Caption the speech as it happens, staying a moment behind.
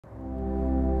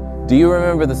Do you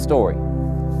remember the story?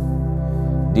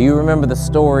 Do you remember the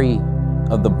story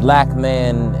of the black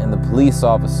man and the police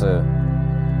officer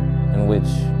in which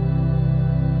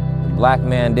the black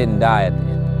man didn't die at the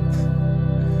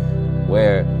end?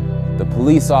 Where the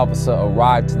police officer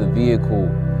arrived to the vehicle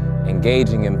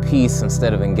engaging in peace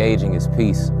instead of engaging his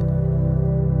peace.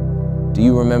 Do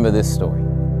you remember this story?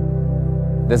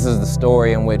 This is the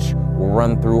story in which will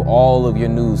run through all of your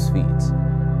news feeds,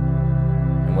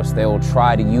 in which they will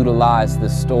try to utilize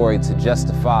this story to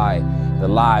justify the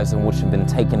lives in which have been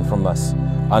taken from us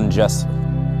unjustly.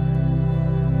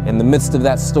 In the midst of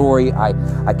that story, I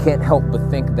can't help but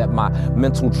think that my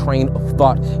mental train of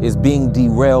thought is being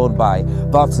derailed by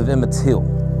thoughts of Emmett Till,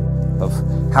 of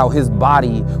how his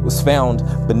body was found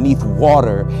beneath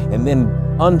water and then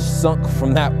unsunk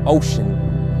from that ocean.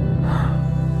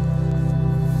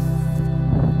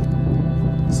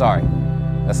 Sorry,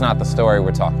 that's not the story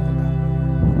we're talking about.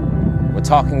 We're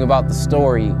talking about the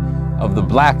story of the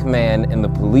black man and the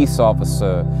police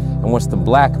officer in which the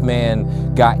black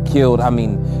man got killed. I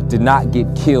mean, did not get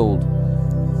killed.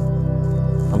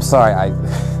 I'm sorry,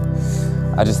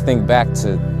 I just think back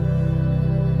to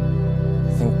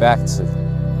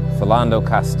Philando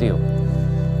Castile,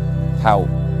 how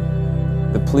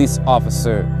the police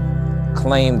officer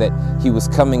claimed that he was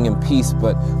coming in peace,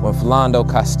 but when Philando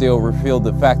Castile revealed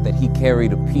the fact that he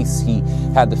carried a piece, he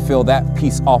had to fill that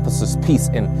peace officer's piece.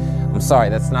 And I'm sorry,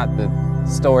 that's not the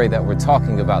story that we're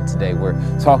talking about today. We're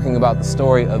talking about the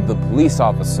story of the police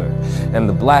officer and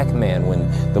the black man, when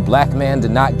the black man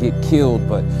did not get killed.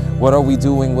 But what are we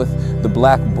doing with the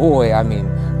black boy? I mean,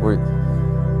 we're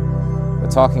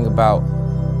talking about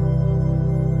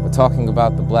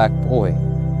the black boy,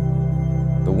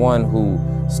 the one who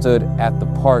stood at the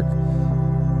park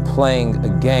playing a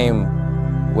game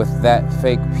with that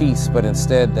fake peace, but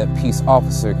instead that peace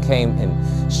officer came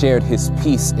and shared his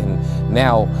peace. And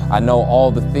now I know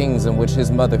all the things in which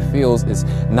his mother feels is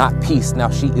not peace. Now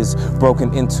she is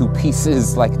broken into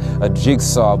pieces like a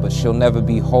jigsaw, but she'll never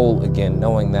be whole again,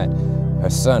 knowing that her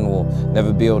son will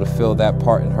never be able to fill that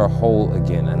part in her whole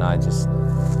again. And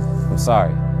I'm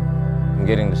sorry, I'm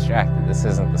getting distracted. This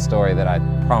isn't the story that I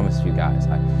promised you guys.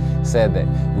 I said that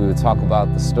we would talk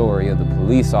about the story of the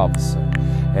police officer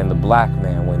and the black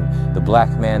man, when the black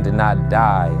man did not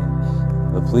die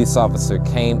and the police officer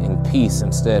came in peace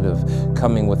instead of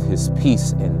coming with his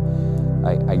peace. And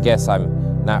I guess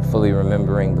I'm not fully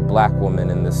remembering the black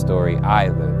woman in this story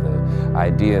either. The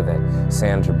idea that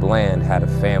Sandra Bland had a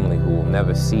family who will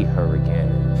never see her again,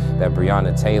 and that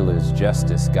Breonna Taylor's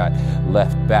justice got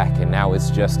left back, and now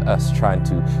it's just us trying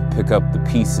to pick up the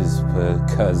pieces,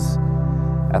 because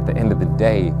at the end of the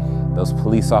day, those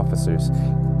police officers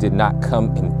did not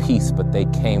come in peace, but they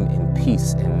came in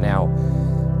peace. And now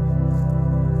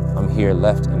I'm here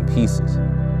left in pieces,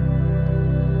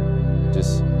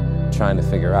 just trying to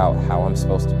figure out how I'm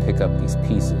supposed to pick up these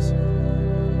pieces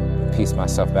and piece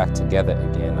myself back together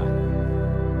again.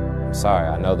 I'm sorry,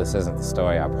 I know this isn't the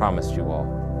story I promised you all,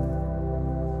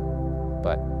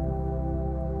 but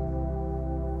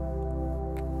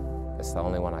it's the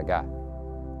only one I got.